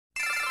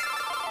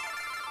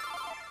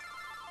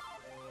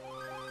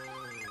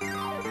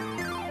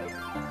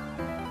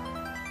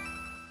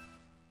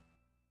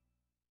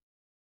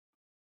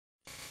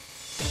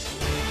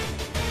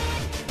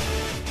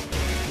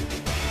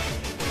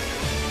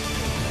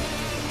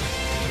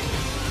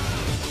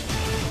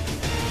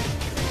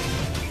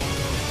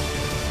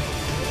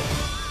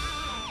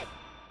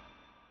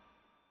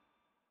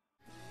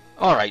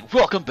Alright,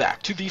 welcome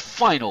back to the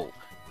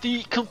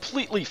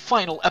completely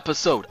final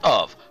episode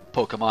of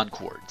Pokémon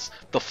Quartz.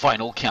 The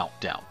final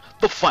countdown,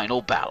 the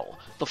final battle,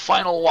 the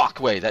final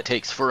walkway that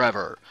takes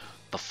forever,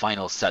 the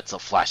final sets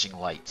of flashing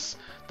lights,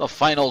 the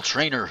final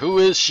trainer. Who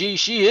is she?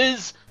 She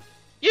is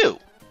you,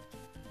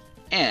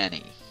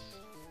 Annie.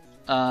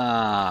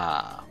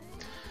 Long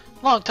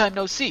time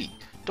no see.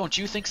 Don't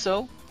you think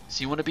so?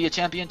 So you want to be a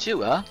champion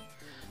too, huh?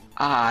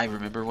 I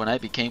remember when I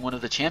became one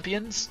of the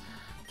champions.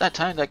 That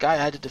time that guy I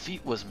had to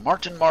defeat was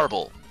Martin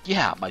Marble.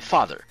 Yeah, my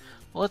father.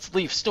 Well, let's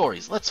leave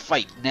stories. Let's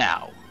fight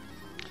now.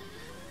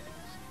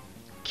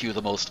 Cue the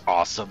most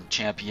awesome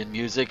champion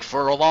music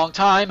for a long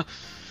time.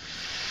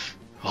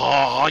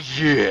 Oh,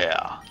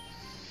 yeah.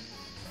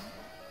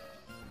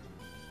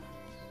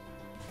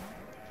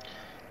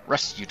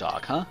 Rescue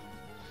dog, huh?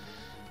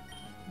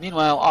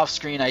 Meanwhile, off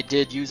screen, I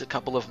did use a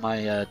couple of my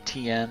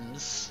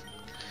TMs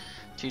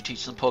to teach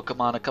some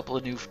Pokemon a couple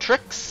of new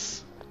tricks.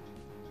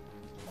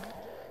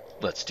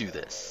 Let's do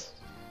this.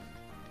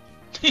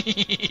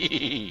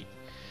 I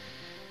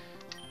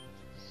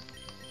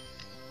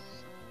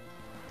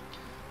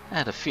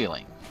had a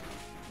feeling.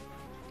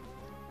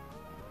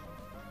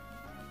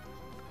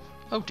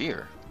 Oh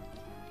dear.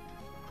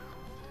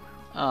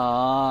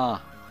 Double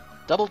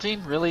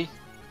team? Really?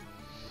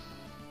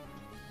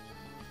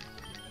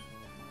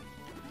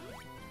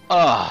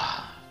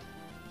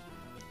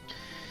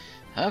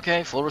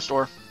 Okay, full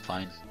restore.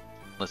 Fine.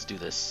 Let's do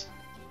this.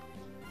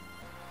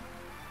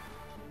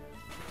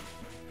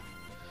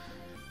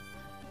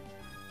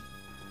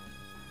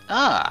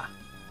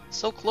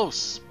 So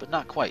close, but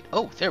not quite.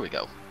 Oh, there we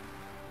go.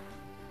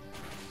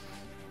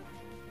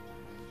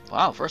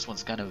 Wow, first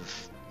one's kind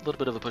of a little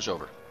bit of a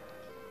pushover,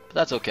 but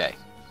that's okay.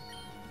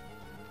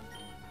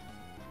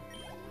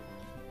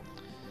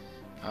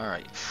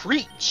 Alright,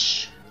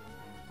 Freech!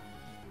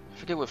 I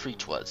forget what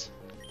Freech was.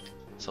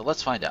 So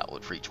let's find out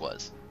what Freech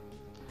was.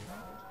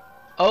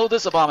 Oh,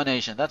 this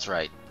abomination, that's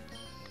right.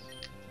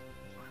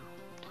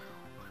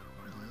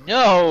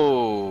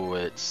 No,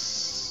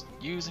 it's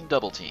using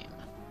double team.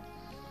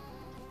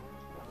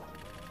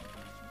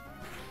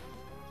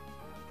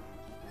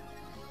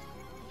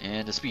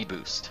 And a speed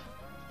boost.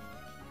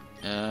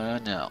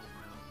 No.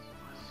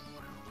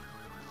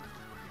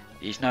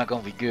 It's not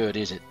gonna be good,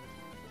 is it?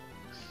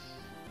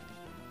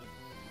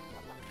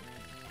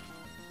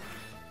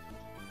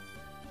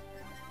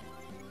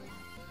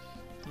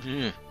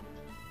 Yeah.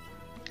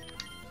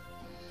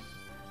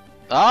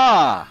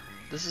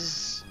 This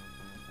is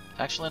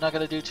actually not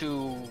gonna do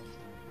too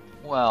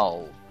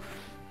well.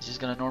 It's just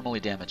gonna normally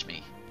damage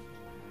me.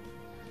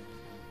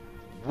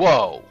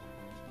 Whoa!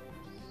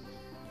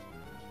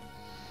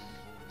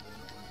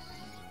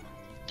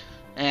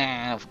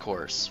 Of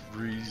course.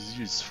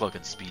 Use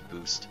fucking speed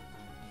boost.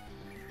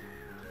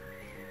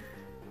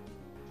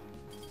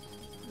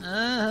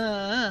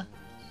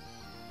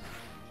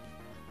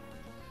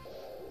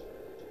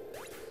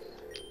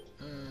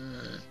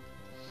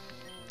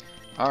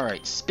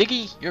 Alright,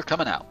 Spiggy, you're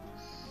coming out.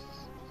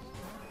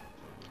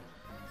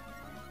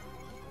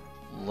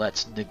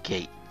 Let's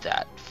negate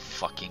that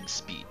fucking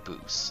speed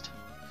boost.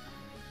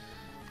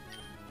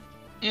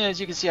 Yeah, as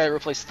you can see, I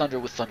replaced Thunder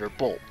with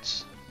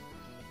Thunderbolt.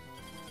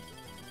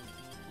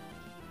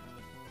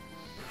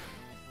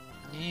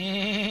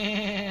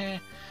 Yeah.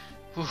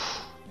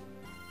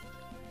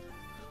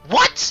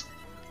 What?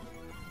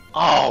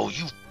 Oh,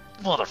 you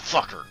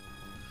motherfucker.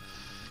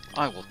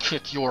 I will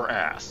kick your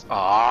ass.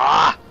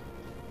 Ah!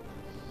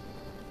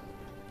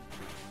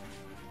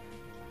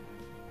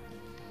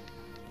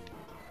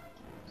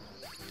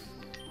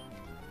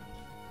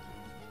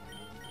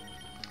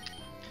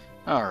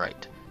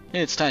 Alright.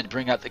 It's time to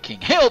bring out the king.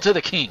 Hail to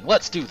the king!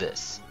 Let's do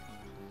this!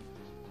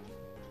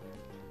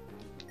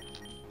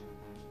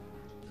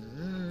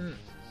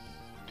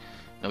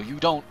 No,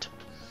 you don't.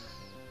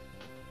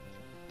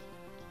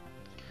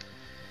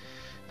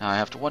 Now I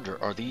have to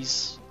wonder, are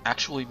these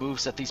actually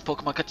moves that these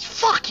Pokemon can...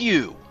 Fuck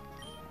you!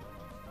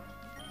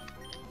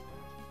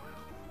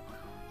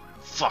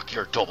 Fuck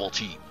your double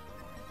team.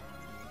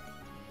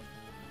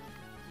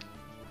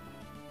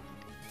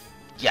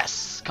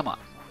 Yes, come on.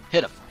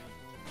 Hit him.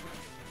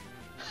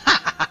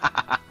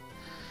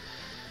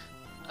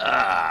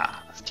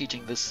 It's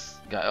teaching this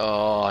guy...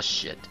 Oh,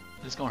 shit.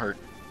 This is gonna hurt.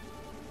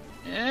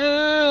 Ew.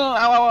 Ow,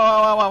 ow,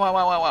 ow, ow, ow,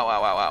 ow, ow, ow,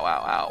 ow, ow, ow,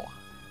 ow, ow.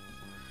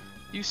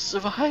 You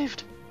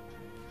survived?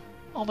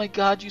 Oh my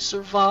god, you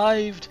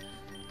survived!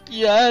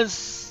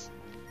 Yes!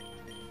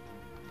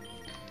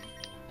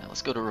 Now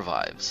let's go to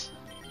revives.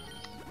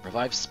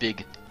 Revive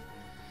Spig.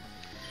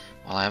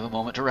 While I have a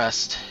moment to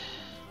rest.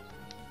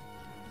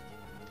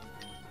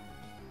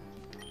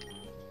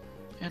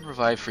 And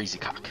revive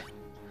Freezycock.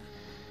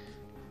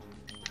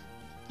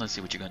 Let's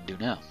see what you're gonna do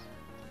now.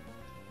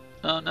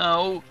 Oh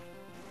no!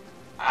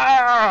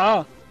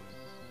 Ah!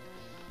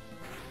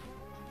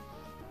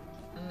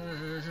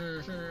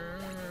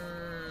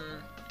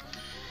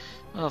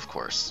 Of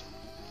course.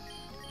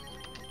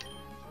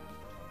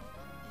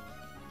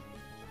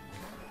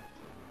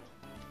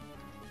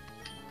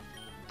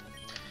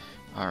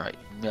 Alright,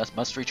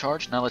 must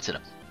recharge. Now let's hit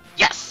him.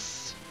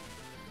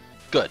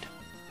 Good.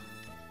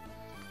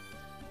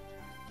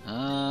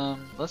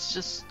 Let's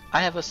just...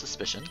 I have a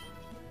suspicion.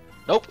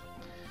 Nope.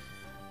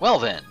 Well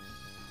then.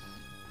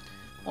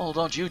 Well,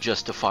 don't you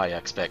just defy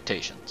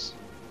expectations.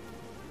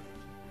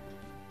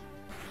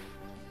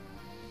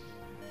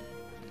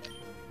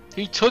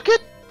 He took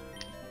it?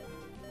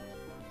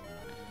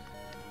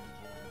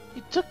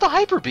 He took the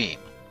Hyper Beam.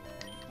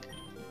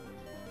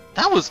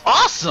 That was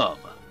awesome!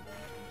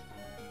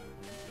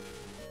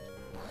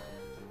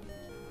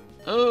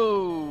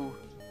 Oh.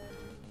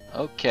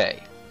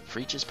 Okay.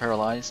 Freach is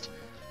paralyzed.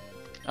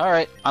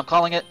 Alright, I'm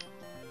calling it.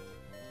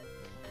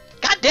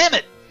 God damn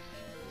it!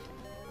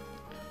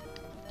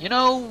 You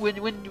know,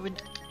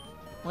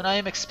 when I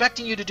am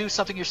expecting you to do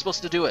something, you're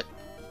supposed to do it.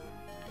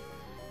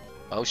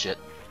 Oh shit.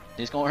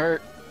 He's gonna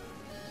hurt.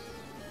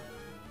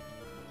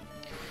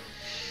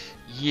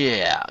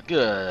 Yeah,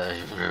 good.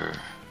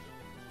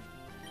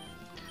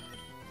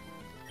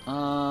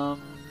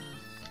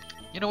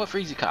 You know what,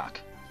 Freezy Cock?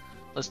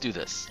 Let's do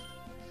this.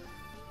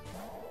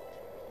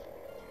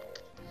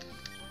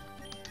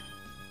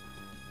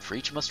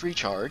 Freach must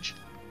recharge,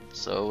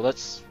 so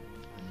let's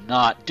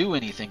not do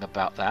anything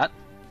about that.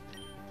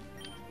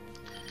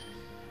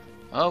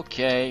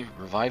 Okay,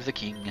 revive the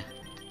king.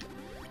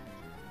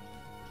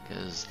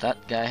 Because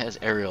that guy has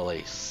Aerial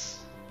Ace.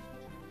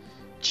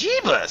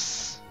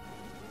 Jeebus!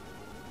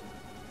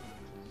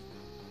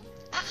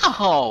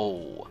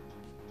 Ow!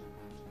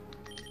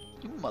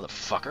 You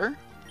motherfucker.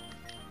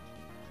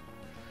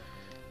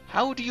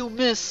 How do you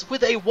miss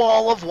with a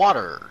wall of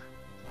water?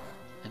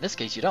 In this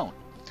case, you don't.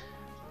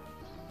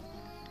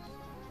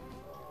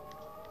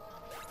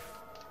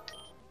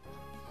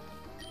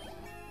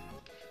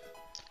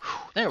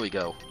 Whew, there we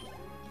go.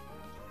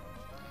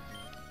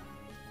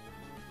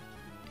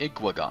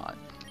 Iguagon.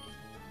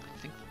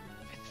 I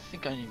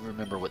think I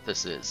remember what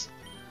this is.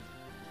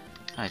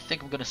 I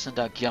think I'm gonna send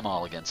out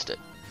Gemal against it.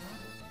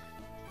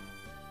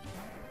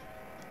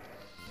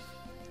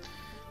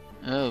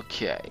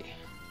 Okay.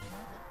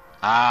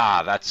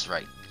 Ah, that's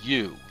right.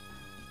 You.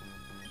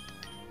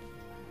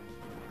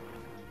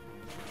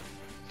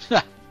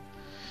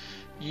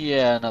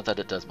 Yeah, not that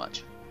it does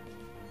much.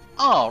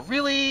 Oh,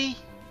 really?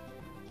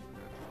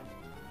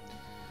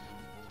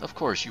 Of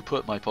course, you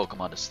put my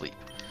Pokemon to sleep.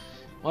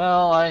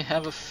 Well, I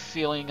have a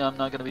feeling I'm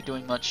not going to be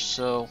doing much,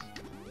 so...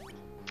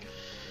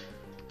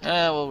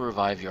 we'll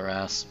revive your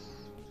ass.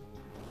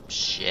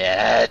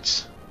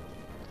 Shit!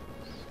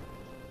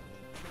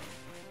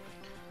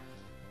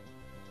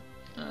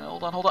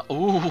 Hold on, hold on.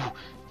 Ooh,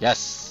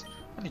 yes.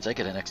 That means I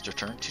get an extra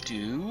turn to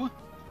do...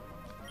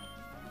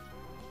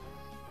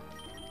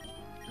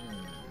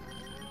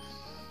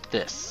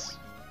 this.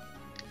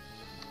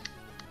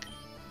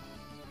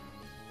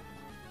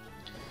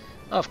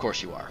 Of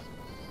course you are.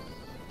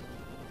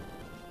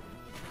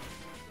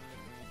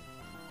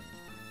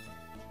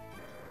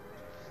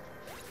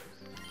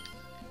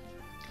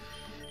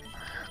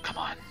 Come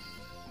on.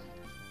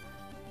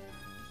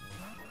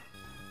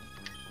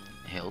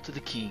 Hail to the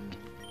king.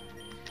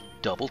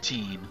 Double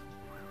team.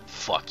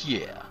 Fuck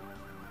yeah.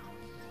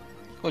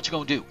 What you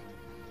gonna do?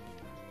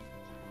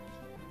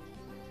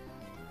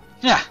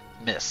 Yeah,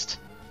 missed.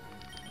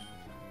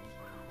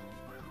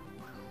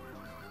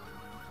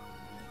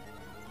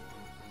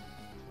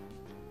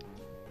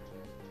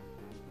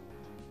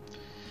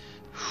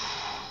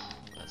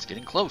 That's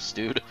getting close,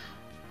 dude.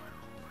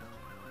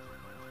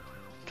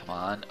 Come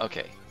on,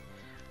 okay.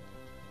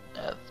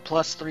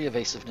 +3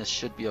 evasiveness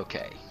should be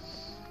okay.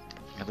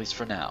 At least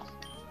for now.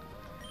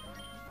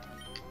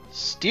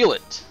 Steal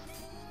it!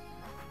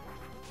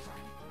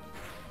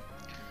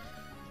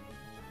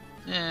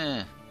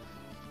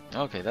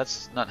 Okay,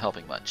 that's not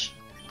helping much.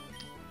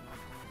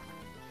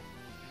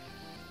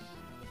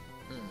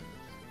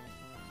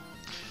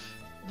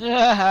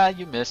 Yeah,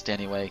 you missed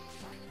anyway.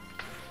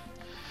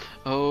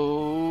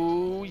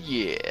 Oh,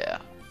 yeah.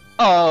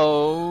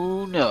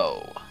 Oh,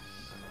 no.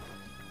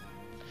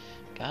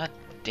 God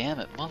damn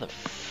it,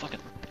 motherfucking...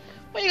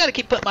 Why you gotta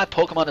keep putting my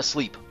Pokemon to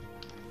sleep?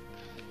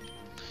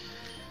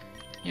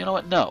 You know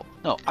what? No.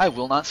 No, I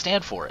will not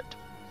stand for it.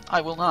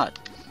 I will not.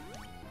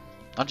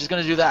 I'm just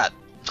gonna do that.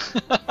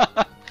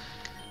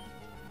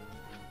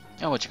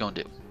 Now what you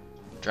gonna do?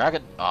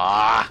 Dragon?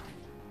 Ah!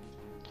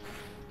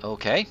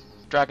 Okay.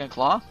 Dragon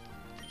Claw.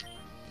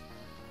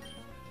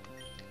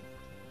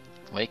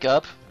 Wake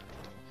up.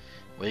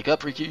 Wake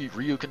up,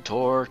 Ryu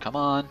Contour. Come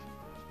on.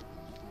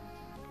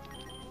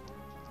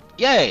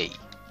 Yay!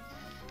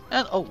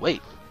 And, oh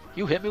wait.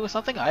 You hit me with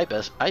something? I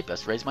best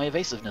raise my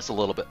evasiveness a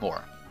little bit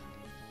more.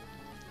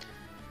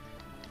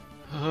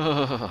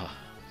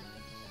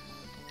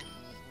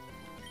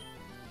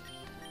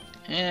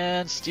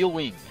 And Steel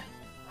Wing.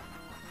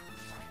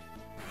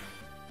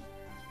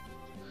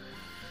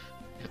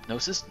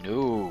 Hypnosis?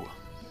 No.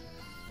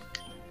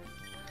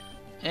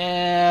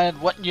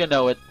 And wouldn't you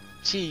know it,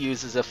 she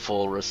uses a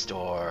full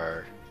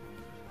restore.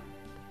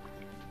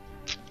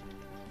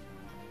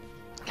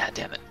 God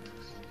damn it.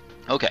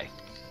 Okay.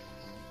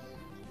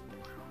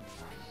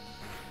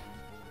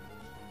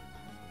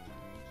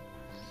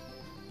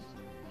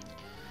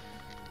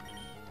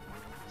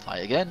 Fly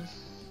again.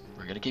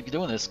 We're gonna keep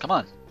doing this. Come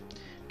on.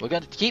 We're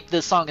gonna keep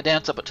this song and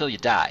dance up until you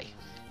die.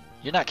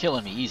 You're not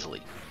killing me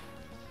easily.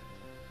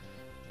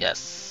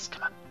 Yes.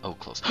 Come on. Oh,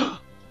 close.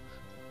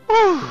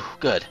 Woo!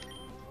 Good.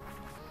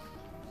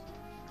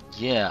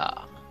 Yeah.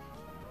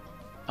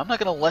 I'm not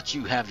gonna let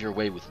you have your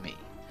way with me.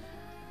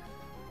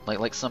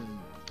 Like some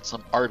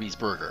Arby's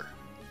burger.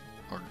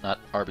 Or not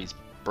Arby's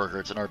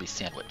burger, it's an Arby's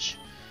sandwich.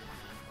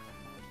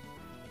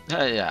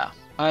 Yeah.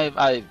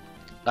 I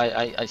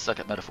suck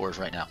at metaphors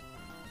right now.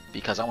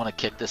 Because I want to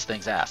kick this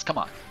thing's ass. Come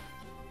on.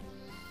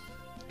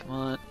 Come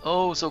on.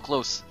 Oh, so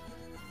close.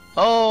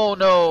 Oh,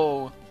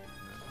 no.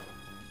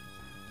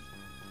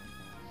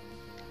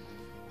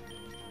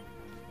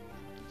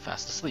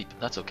 Fast asleep.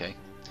 That's okay.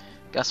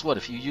 Guess what?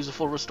 If you use a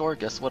full restore,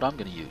 guess what I'm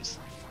going to use?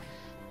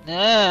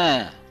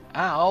 Nah.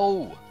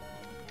 Ow.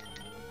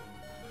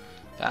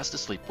 Fast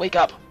asleep. Wake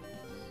up.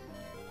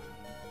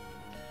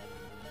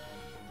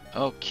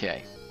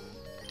 Okay.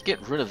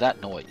 Get rid of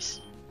that noise.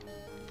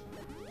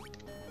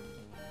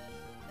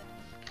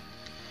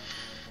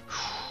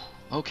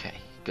 Okay,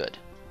 good.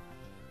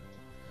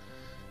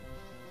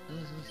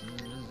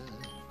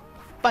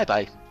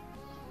 Bye-bye.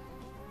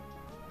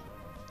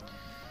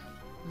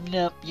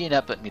 Nope, you're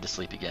not putting me to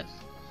sleep again.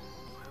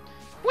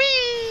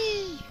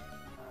 Whee!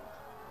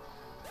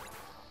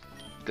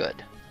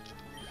 Good.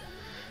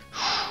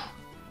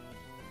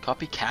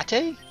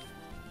 Copycat?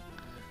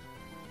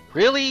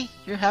 Really?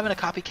 You're having a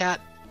copycat?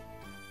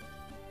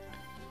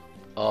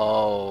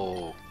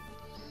 Oh.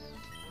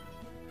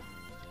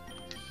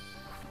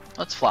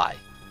 Let's fly.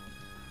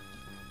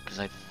 Because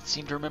I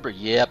seem to remember,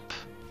 yep,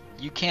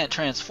 you can't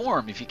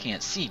transform if you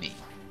can't see me.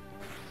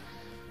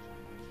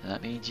 And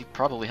that means you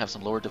probably have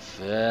some lower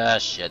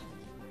shit.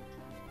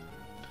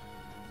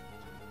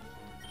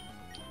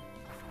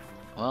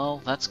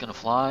 Well, that's gonna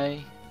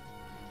fly.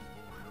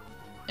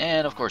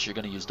 And of course you're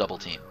gonna use double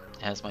team.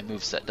 It has my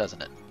moveset,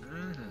 doesn't it?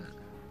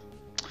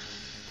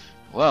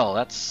 Well,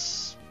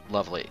 that's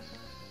lovely.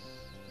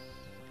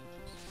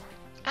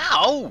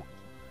 Ow!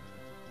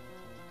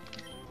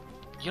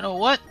 You know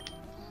what?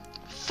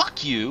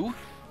 Fuck you!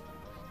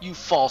 You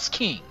false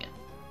king.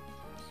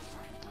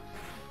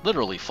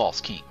 Literally false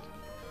king.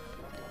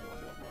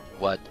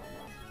 What?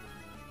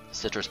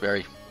 Citrus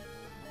berry?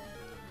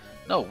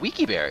 No,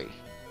 Wiki berry.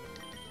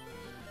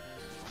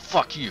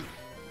 Fuck you.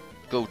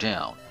 Go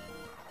down.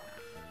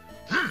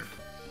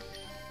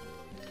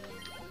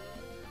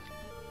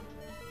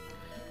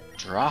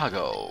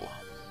 Drago.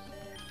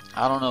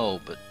 I don't know,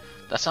 but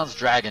that sounds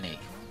dragony.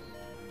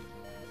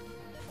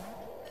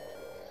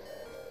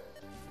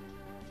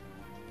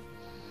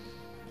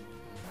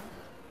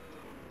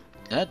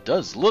 That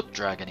does look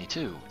dragony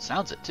too.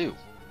 Sounds it too.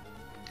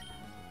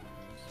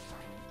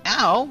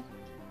 Ow!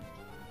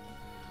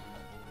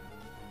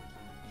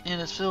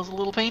 And it feels a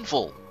little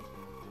painful.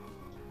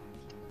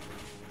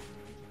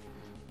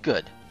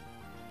 Good.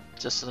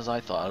 Just as I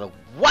thought.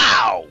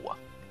 Wow!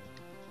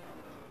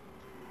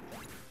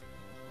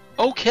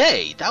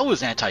 Okay, that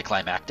was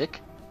anticlimactic.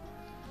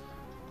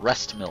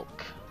 Rest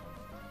milk.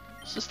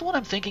 Is this the one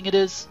I'm thinking it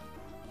is?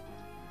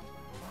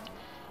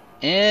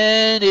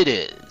 And it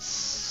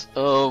is.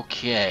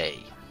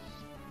 Okay.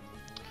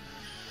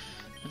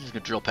 I'm just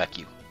gonna drill peck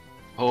you.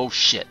 Oh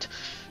shit.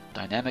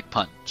 Dynamic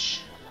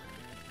punch.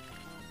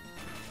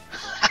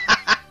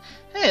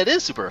 Hey, it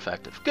is super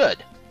effective.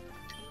 Good.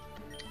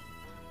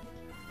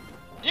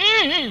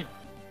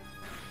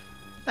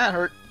 That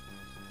hurt.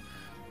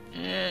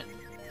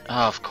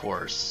 Of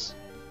course.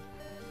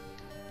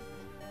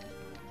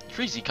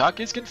 Freezy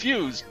Cock is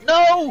confused.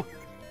 No!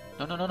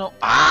 No, no, no, no.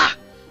 Ah!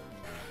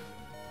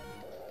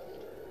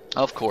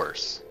 Of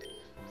course.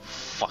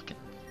 Fucking.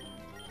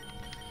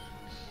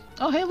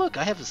 Oh, hey, look,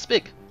 I have a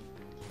Spig.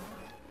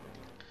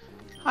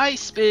 Hi,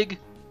 Spig.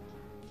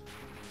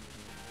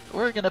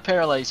 We're gonna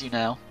paralyze you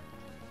now.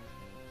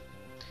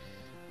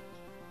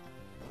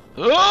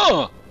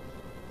 Oh!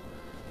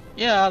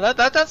 Yeah,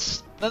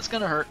 that's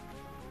gonna hurt.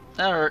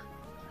 That hurt.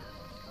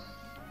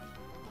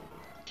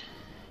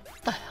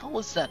 What the hell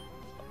is that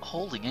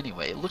holding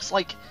anyway? It looks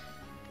like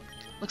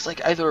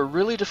either a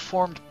really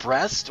deformed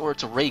breast or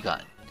it's a ray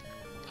gun.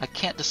 I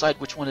can't decide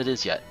which one it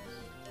is yet.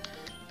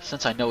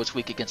 Since I know it's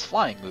weak against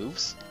flying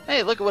moves.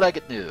 Hey, look at what I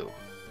can do.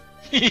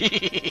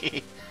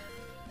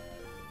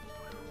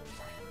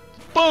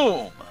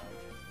 Boom!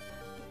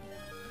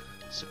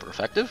 Super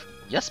effective.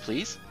 Yes,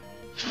 please.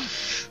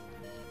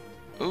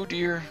 Oh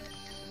dear.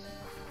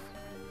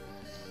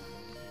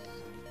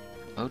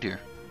 Oh dear.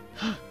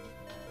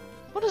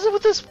 What is it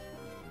with this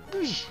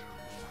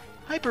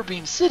Hyper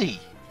Beam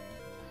City?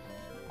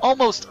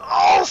 Almost.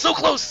 Oh, so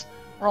close!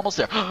 We're almost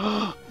there.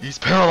 He's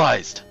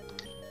paralyzed.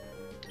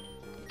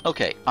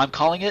 Okay, I'm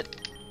calling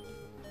it.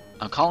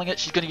 I'm calling it.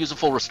 She's going to use a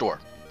full restore.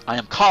 I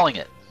am calling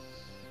it.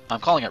 I'm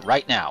calling it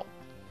right now.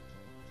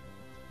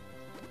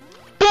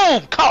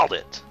 Boom! Called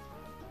it!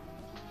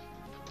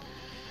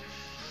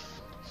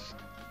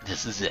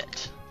 This is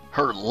it.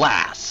 Her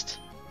last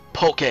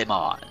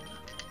Pokemon.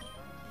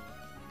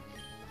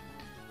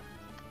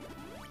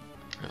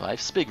 Revive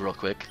Spig real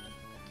quick.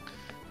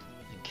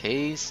 In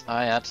case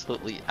I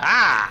absolutely...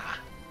 Ah!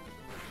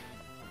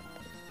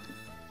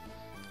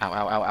 Ow,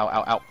 ow, ow, ow,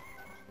 ow, ow.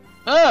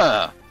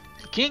 Ah!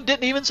 The king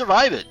didn't even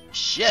survive it.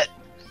 Shit.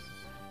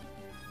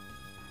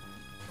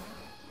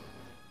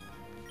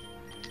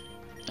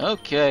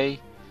 Okay.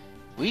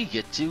 We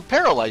get to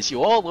paralyze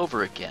you all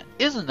over again.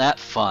 Isn't that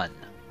fun?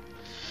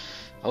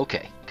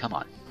 Okay, come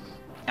on.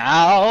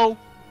 Ow!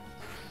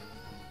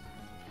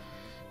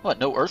 What,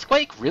 no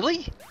earthquake?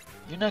 Really?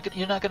 You're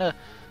not gonna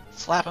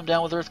slap him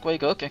down with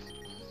earthquake? Okay.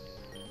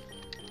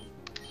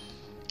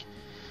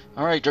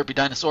 Alright, Derpy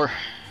Dinosaur.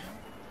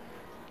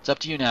 It's up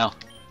to you now.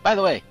 By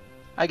the way,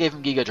 I gave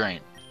him Giga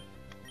Drain.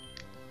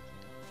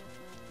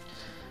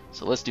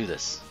 So let's do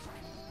this.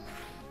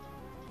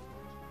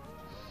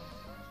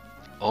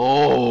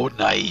 Oh,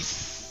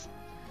 nice!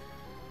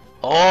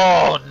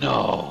 Oh,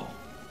 no!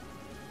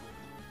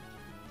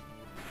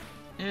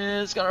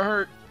 It's gonna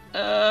hurt.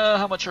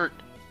 How much hurt?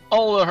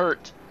 All the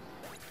hurt.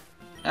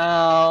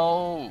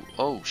 Ow.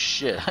 Oh,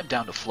 shit. I'm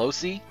down to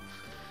Flocy.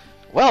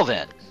 Well,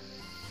 then.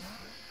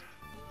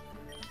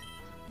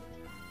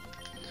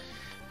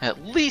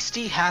 At least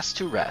he has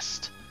to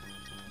rest.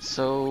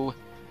 So,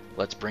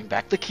 let's bring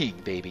back the king,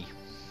 baby.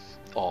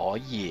 Aw,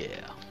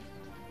 yeah.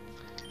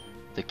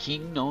 The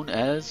king known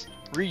as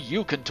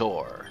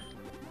Ryukantor.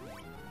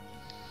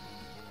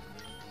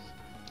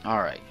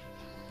 Alright.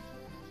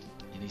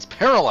 And he's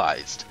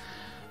paralyzed.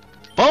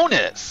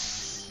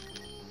 Bonus!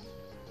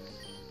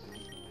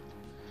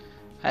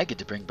 I get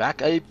to bring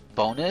back a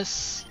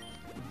bonus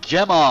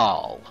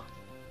Gemal.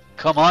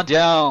 Come on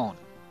down.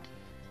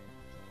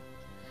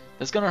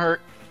 That's gonna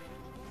hurt.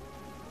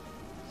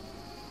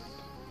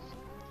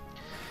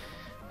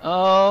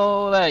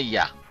 Oh,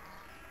 yeah.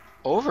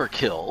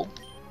 Overkill.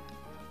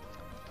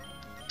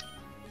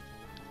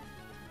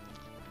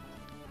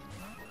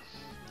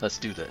 Let's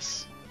do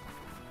this.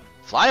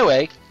 Fly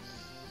away.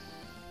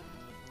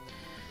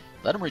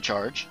 Let him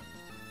recharge.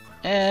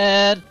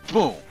 And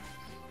boom.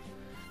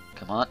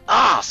 Come on.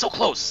 Ah, so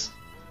close.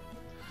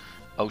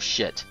 Oh,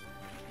 shit.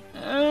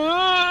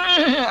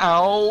 Ow.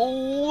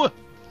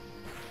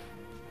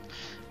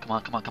 Come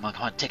on, come on, come on,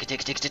 come on. Take it,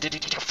 take it, take it, take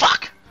it, take it.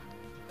 Fuck!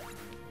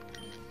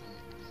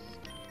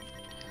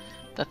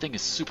 That thing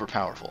is super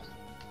powerful.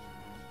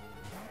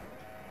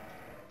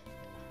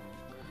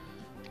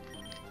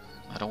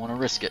 I don't want to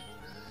risk it.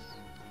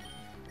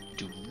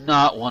 Do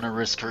not want to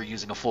risk her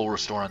using a full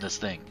restore on this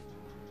thing.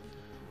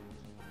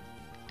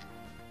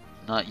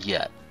 Not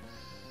yet.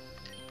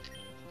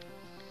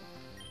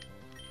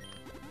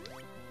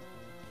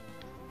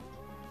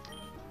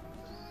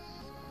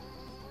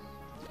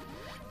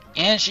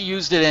 And she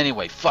used it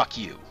anyway. Fuck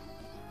you.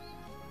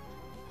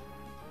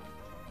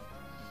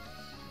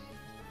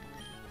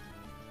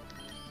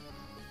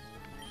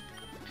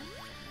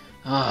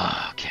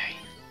 Okay.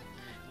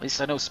 At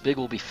least I know Spig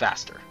will be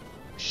faster.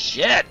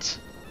 Shit!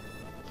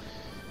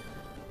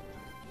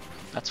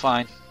 That's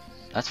fine.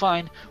 That's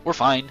fine. We're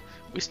fine.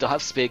 We still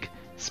have Spig.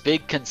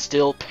 Spig can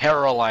still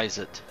paralyze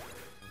it.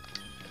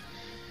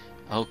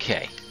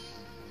 Okay.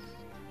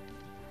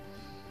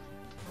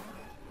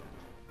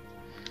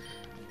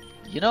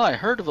 You know, I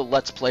heard of a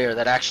Let's Player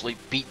that actually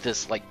beat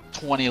this like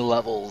 20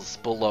 levels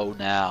below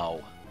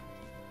now.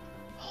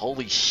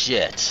 Holy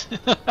shit.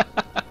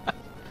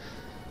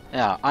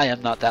 Yeah, I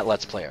am not that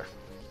Let's Player.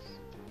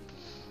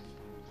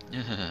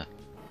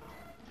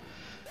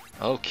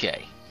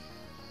 Okay.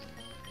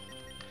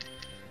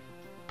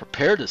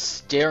 Prepare to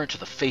stare into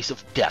the face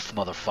of death,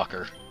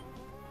 motherfucker.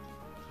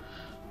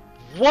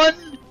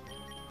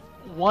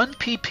 One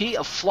PP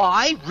of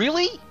fly?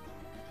 Really?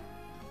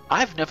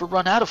 I've never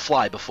run out of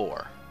fly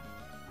before.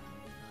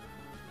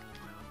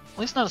 At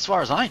least not as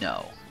far as I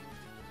know.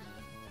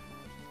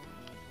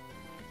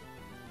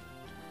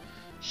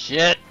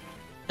 Shit.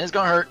 It's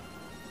gonna hurt.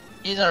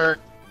 He's hurt.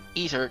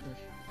 He's hurting.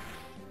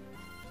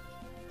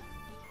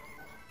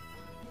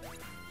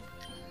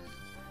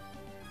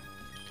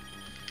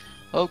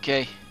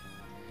 Okay.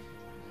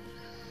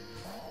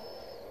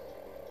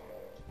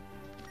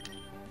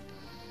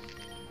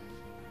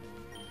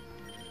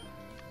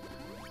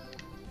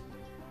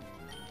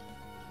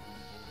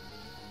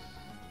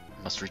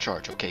 Must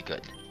recharge. Okay,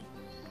 good.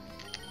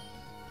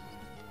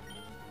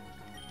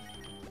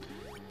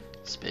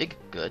 Spig,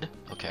 good.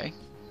 Okay.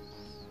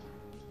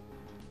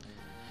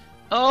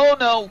 Oh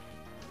no!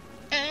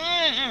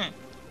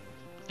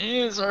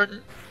 He's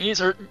hurting. He's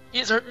hurting.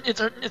 He's hurting. It's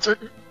hurting. It's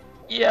hurting.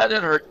 Yeah,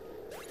 that hurt.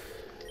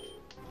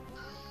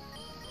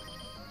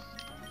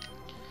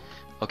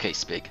 Okay,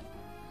 Spig.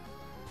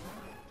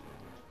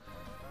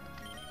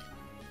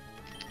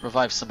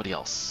 Revive somebody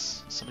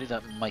else. Somebody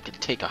that might can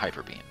take a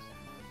Hyper Beam.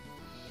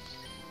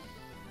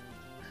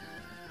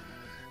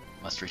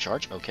 Must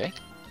recharge. Okay.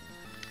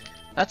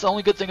 That's the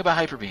only good thing about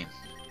Hyper Beam.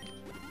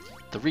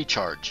 The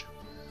recharge.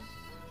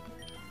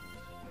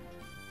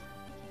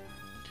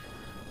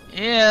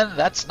 And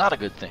that's not a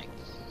good thing.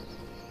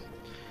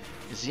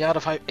 Is he out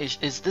of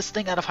is this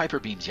thing out of Hyper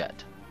Beams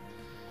yet?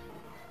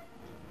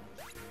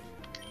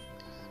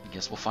 I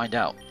guess we'll find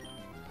out.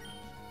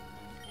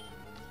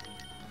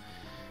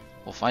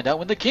 We'll find out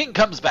when the king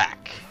comes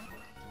back.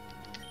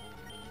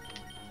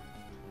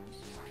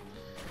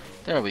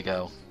 There we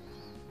go.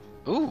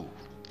 Ooh.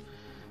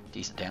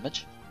 Decent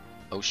damage.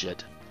 Oh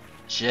shit.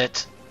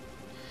 Shit.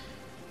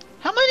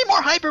 How many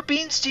more hyper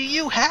beams do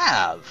you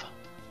have?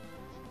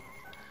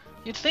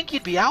 You'd think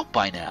you'd be out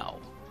by now.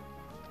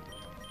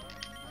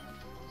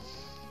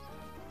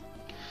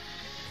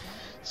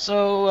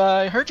 So,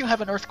 I heard you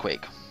have an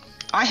earthquake.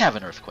 I have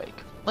an earthquake.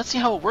 Let's see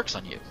how it works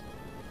on you.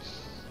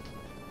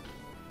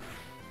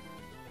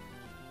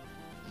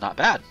 Not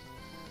bad.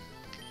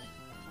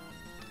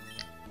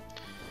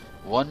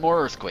 One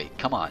more earthquake.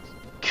 Come on.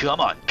 Come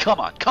on, come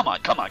on, come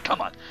on, come on,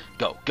 come on.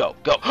 Go, go,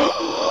 go.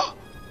 Oh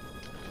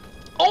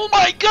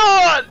my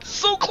god!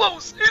 So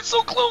close! It's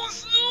so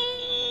close!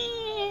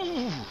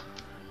 Ooh.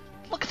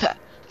 Look at that.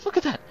 Look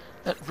at that.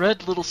 That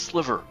red little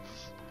sliver.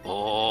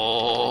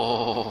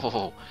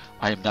 Oh,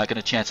 I am not going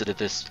to chance it at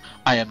this.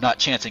 I am not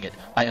chancing it.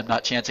 I am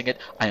not chancing it.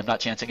 I am not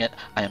chancing it.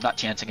 I am not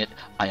chancing it.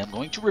 I am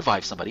going to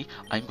revive somebody.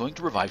 I am going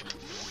to revive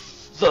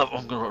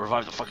I'm going to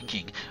revive the fucking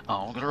king.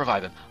 Oh, I'm going to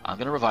revive him. I'm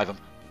going to revive him.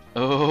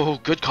 Oh,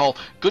 good call.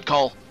 Good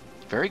call.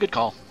 Very good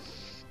call.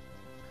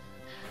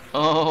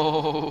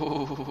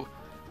 Oh.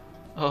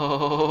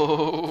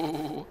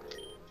 Oh.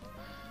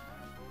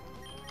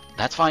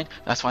 That's fine.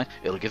 That's fine.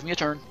 It'll give me a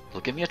turn.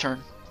 It'll give me a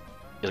turn.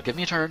 It'll give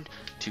me a turn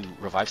to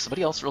revive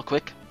somebody else real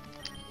quick.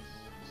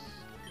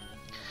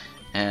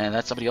 And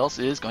that somebody else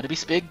is going to be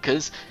Spig,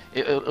 because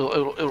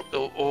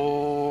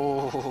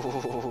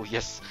oh,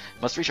 yes.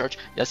 Must recharge.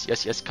 Yes,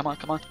 yes, yes. Come on,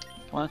 come on,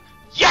 come on.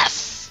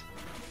 Yes!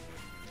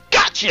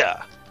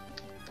 Gotcha!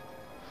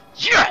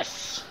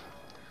 Yes!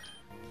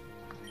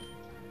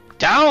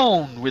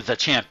 Down with the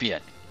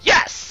champion.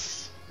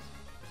 Yes!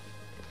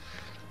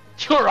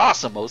 You're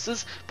awesome,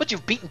 Moses, but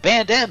you've beaten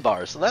Band and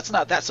Bar, so that's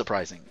not that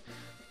surprising.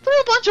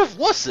 They're a bunch of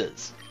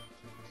wusses.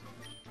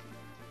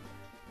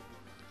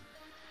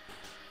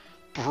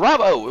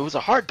 Bravo! It was a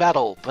hard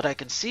battle, but I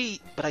see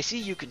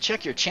you can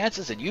check your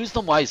chances and use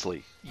them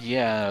wisely.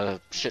 Yeah,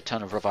 a shit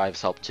ton of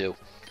revives help too.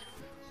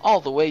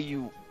 All the way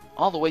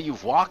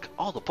you've walked,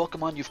 all the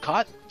Pokemon you've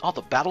caught, all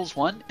the battles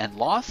won and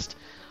lost,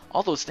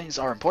 all those things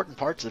are important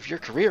parts of your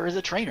career as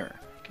a trainer.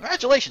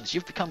 Congratulations,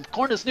 you've become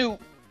Corna's new...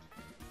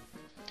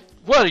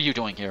 What are you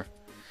doing here?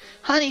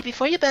 Honey,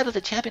 before you battle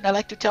the champion, I'd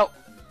like to tell...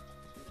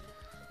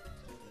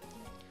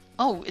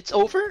 Oh, it's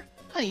over?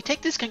 Honey,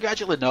 take this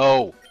congratulation.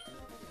 No.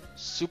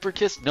 Super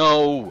kiss?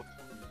 No.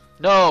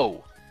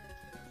 No.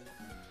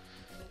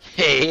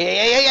 Hey, hey,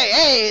 hey, hey, hey,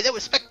 hey, there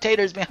were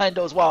spectators behind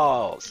those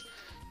walls.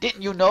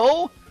 Didn't you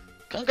know?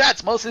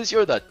 Congrats, Moses,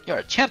 you're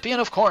a champion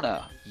of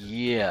Corna.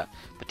 Yeah,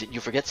 but didn't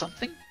you forget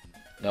something?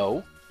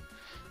 No.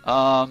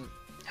 How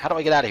do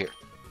I get out of here?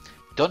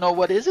 Don't know,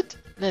 what is it?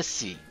 Let's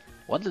see.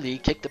 Won the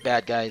league, kick the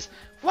bad guys.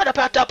 What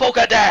about the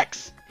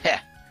Pokedex? Heh.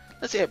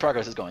 Let's see how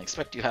progress is going.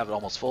 Expect you have it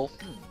almost full.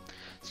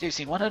 So you've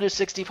seen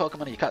 160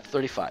 Pokemon and you caught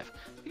 35.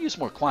 You use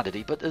more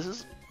quantity, but this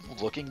is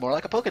looking more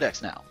like a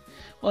Pokedex now.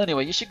 Well,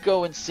 anyway, you should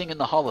go and sing in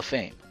the Hall of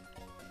Fame.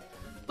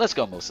 Let's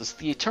go, Moses.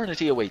 The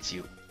eternity awaits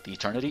you. The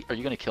eternity? Are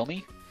you going to kill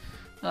me?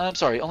 I'm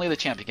sorry, only the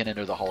champion can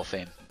enter the Hall of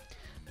Fame.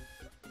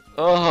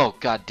 Oh,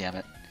 god damn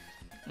it.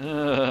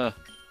 No,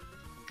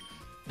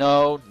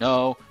 no,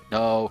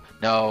 no,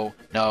 no,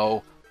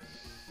 no.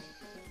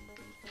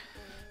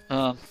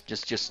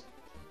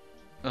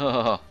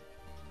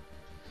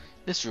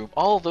 This room,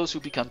 all of those who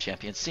become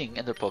champions sing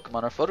and their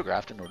Pokemon are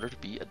photographed in order to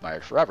be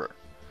admired forever.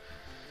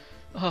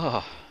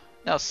 Oh,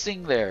 now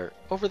sing there,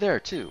 over there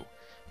too.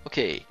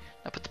 Okay,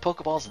 now put the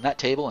Pokeballs in that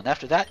table, and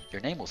after that,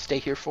 your name will stay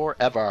here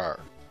forever.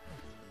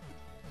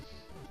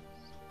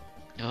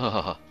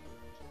 Ugh.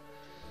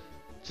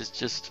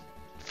 Just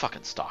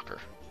fucking stalker.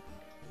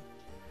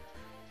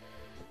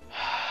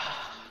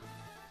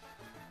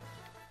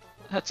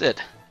 That's it.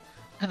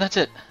 And that's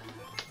it.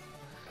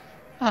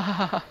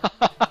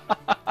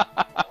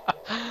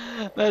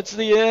 That's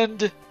the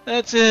end.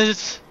 That's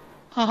it.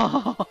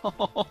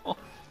 Oh,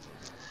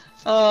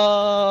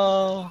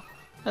 oh,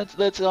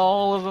 that's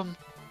all of them.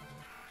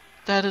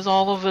 That is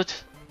all of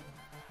it.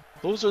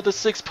 Those are the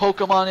 6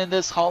 Pokemon in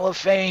this Hall of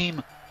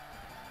Fame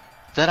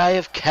that I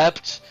have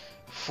kept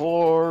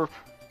for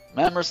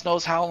Mammoth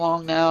knows how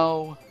long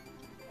now.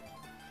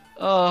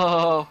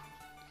 Oh,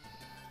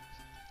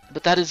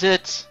 but that is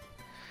it.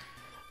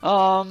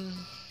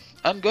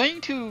 I'm going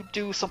to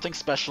do something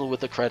special with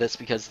the credits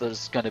because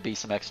there's going to be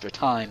some extra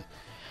time.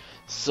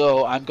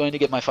 So I'm going to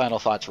get my final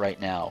thoughts right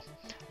now.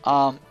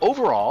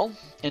 Overall,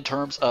 in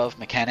terms of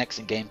mechanics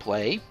and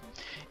gameplay,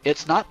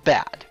 it's not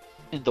bad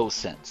in those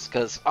sense,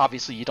 because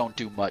obviously you don't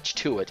do much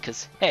to it,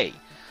 because hey,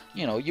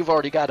 you know, you've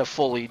already got a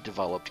fully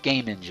developed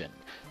game engine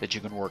that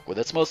you can work with.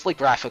 It's mostly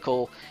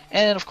graphical,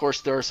 and of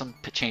course there are some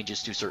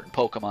changes to certain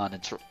Pokemon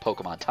and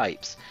Pokemon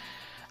types.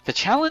 The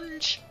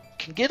challenge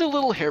can get a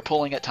little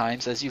hair-pulling at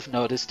times, as you've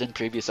noticed in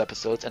previous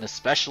episodes, and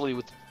especially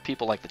with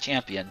people like the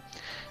champion.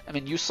 I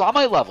mean, you saw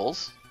my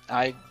levels.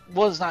 I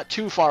was not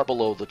too far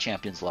below the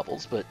champion's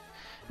levels, but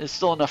it's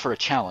still enough for a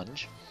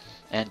challenge.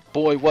 And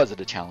boy, was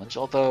it a challenge,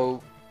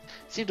 although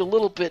it seemed a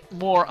little bit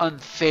more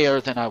unfair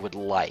than I would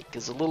like.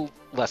 It's a little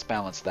less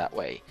balanced that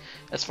way,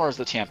 as far as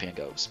the champion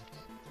goes.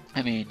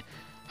 I mean,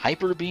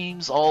 hyper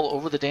beams all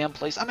over the damn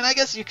place. I mean, I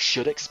guess you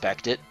should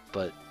expect it,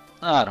 but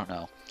I don't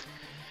know.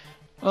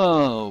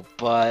 Oh,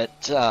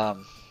 but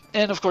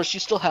and of course you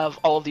still have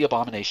all of the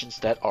abominations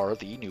that are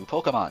the new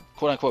Pokemon,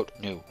 quote unquote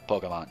new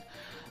Pokemon.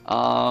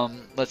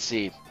 Let's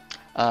see.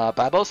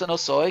 Babos and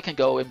Osoi can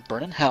go and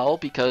burn in hell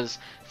because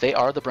they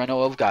are the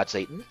Breno of God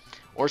Satan,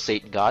 or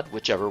Satan God,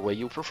 whichever way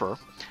you prefer.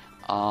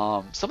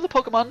 Some of the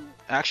Pokemon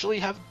actually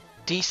have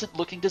decent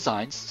looking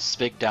designs.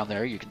 Spig down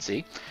there, you can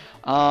see.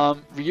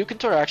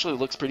 Ryukentor actually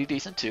looks pretty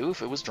decent too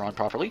if it was drawn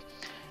properly.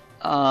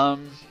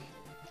 And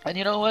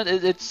you know what?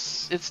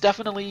 It's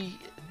definitely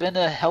been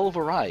a hell of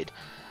a ride.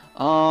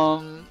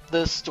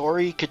 The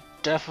story could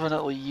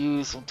definitely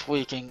use some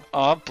tweaking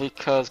up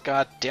because,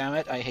 god damn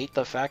it, I hate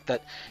the fact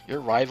that your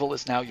rival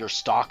is now your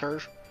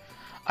stalker.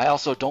 I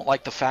also don't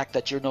like the fact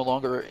that you're no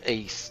longer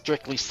a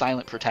strictly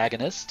silent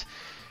protagonist.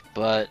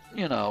 But,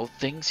 you know,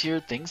 things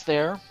here, things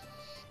there.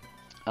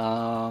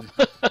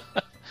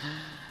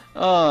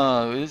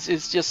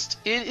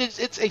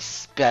 It's a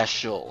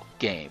special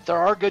game. There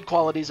are good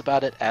qualities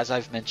about it, as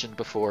I've mentioned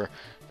before.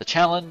 The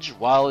challenge,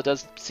 while it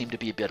does seem to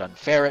be a bit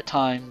unfair at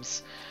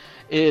times,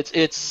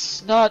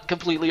 it's not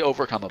completely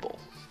overcomeable,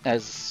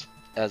 as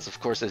of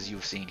course as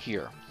you've seen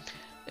here.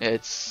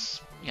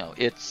 It's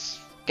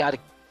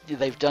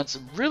they've done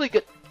some really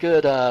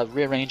good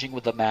rearranging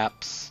with the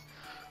maps,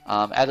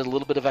 added a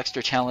little bit of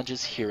extra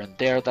challenges here and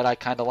there that I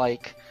kind of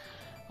like.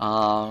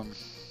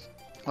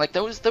 Like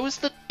there was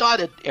the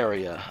dotted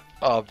area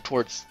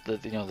towards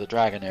the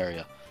dragon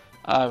area.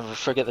 I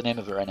forget the name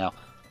of it right now,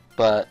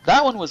 but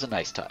that one was a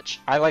nice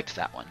touch. I liked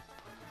that one.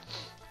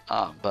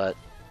 But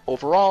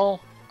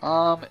overall,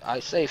 I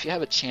say if you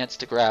have a chance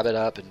to grab it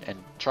up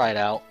and try it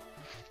out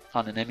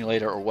on an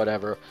emulator or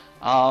whatever,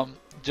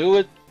 do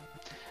it.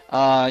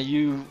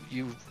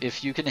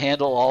 If you can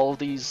handle all of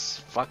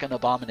these fucking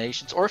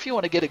abominations, or if you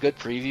want to get a good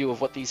preview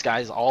of what these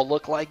guys all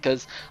look like,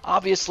 because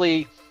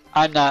obviously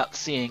I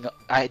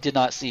did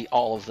not see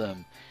all of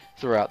them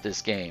throughout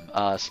this game.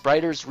 The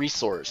Spiders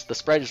Resource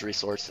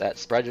at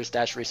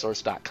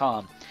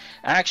spiders-resource.com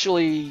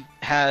actually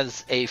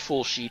has a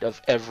full sheet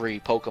of every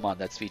Pokemon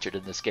that's featured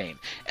in this game.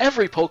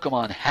 Every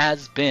Pokemon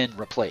has been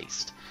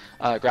replaced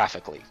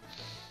graphically.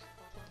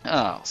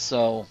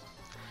 So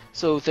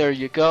there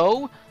you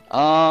go.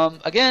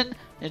 Again,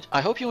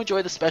 I hope you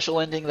enjoy the special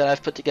ending that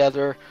I've put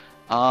together.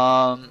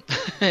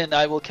 And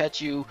I will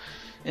catch you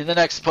in the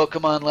next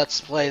Pokemon Let's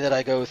Play that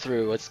I go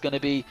through. I'm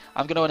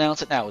going to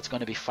announce it now. It's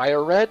going to be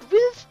Fire Red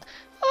with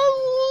a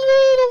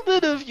little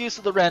bit of use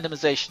of the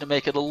randomization to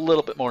make it a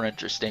little bit more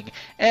interesting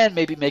and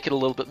maybe make it a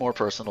little bit more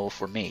personal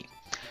for me.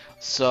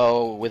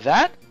 So with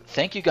that,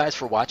 thank you guys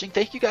for watching.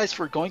 Thank you guys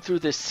for going through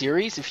this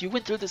series. If you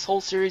went through this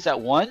whole series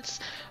at once,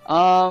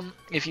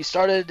 if you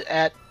started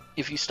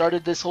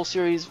this whole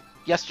series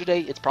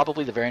yesterday, it's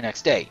probably the very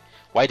next day.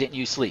 Why didn't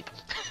you sleep?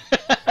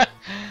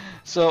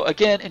 So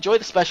again, enjoy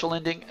the special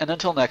ending, and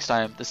until next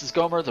time, this is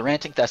Gomer, the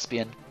Ranting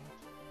Thespian,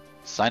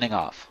 signing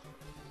off.